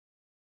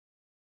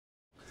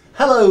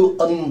Hello,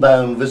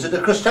 unbound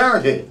visitor, Chris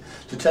Tarrant here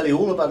to tell you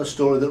all about a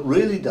story that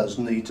really does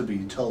need to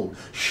be told.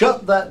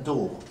 Shut That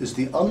Door is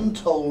the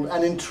untold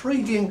and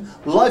intriguing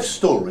life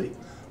story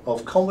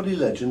of comedy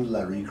legend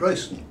Larry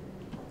Grayson.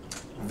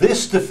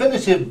 This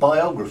definitive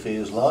biography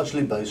is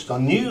largely based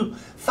on new,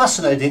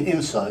 fascinating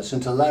insights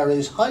into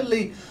Larry's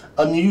highly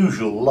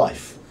unusual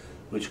life,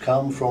 which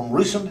come from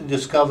recently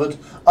discovered,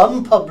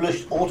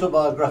 unpublished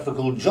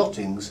autobiographical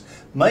jottings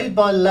made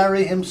by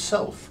Larry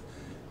himself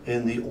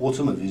in the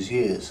autumn of his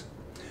years.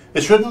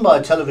 It's written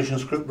by television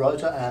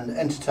scriptwriter and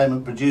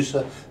entertainment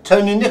producer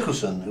Tony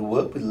Nicholson, who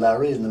worked with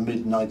Larry in the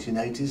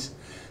mid-1980s.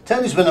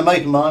 Tony's been a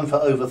mate of mine for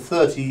over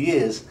 30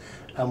 years,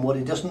 and what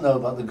he doesn't know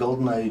about the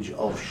golden age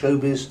of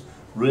showbiz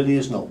really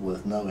is not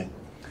worth knowing.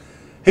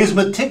 His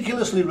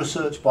meticulously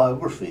researched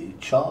biography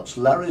charts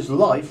Larry's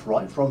life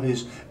right from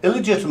his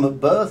illegitimate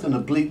birth in a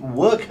bleak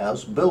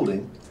workhouse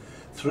building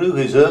through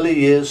his early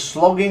years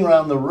slogging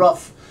around the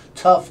rough,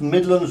 tough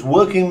Midlands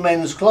working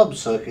men's club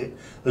circuit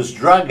as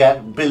drag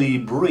act Billy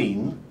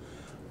Breen,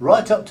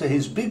 right up to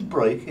his big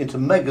break into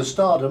mega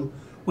stardom,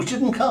 which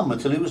didn't come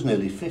until he was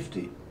nearly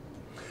 50.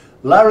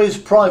 Larry's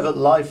private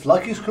life,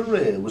 like his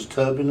career, was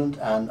turbulent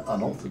and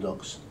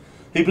unorthodox.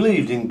 He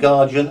believed in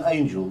guardian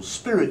angels,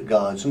 spirit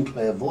guides and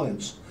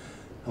clairvoyants,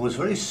 and was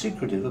very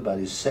secretive about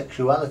his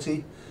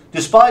sexuality,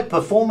 despite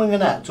performing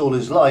an act all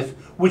his life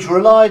which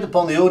relied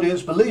upon the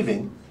audience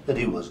believing that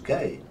he was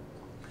gay.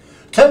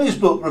 Tony's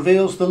book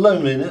reveals the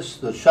loneliness,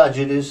 the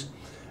tragedies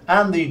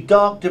and the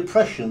dark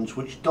depressions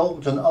which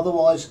dogged an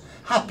otherwise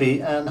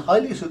happy and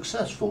highly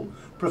successful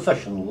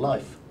professional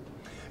life.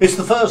 It's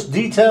the first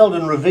detailed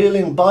and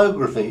revealing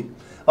biography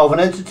of an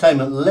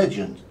entertainment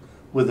legend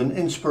with an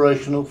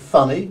inspirational,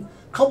 funny,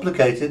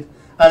 complicated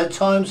and at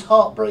times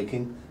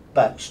heartbreaking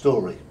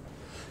backstory.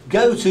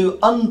 Go to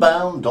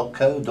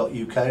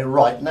unbound.co.uk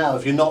right now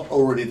if you're not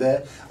already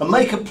there and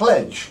make a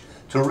pledge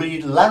to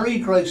read Larry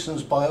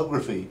Grayson's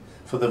biography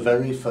for the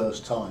very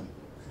first time.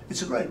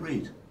 It's a great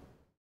read.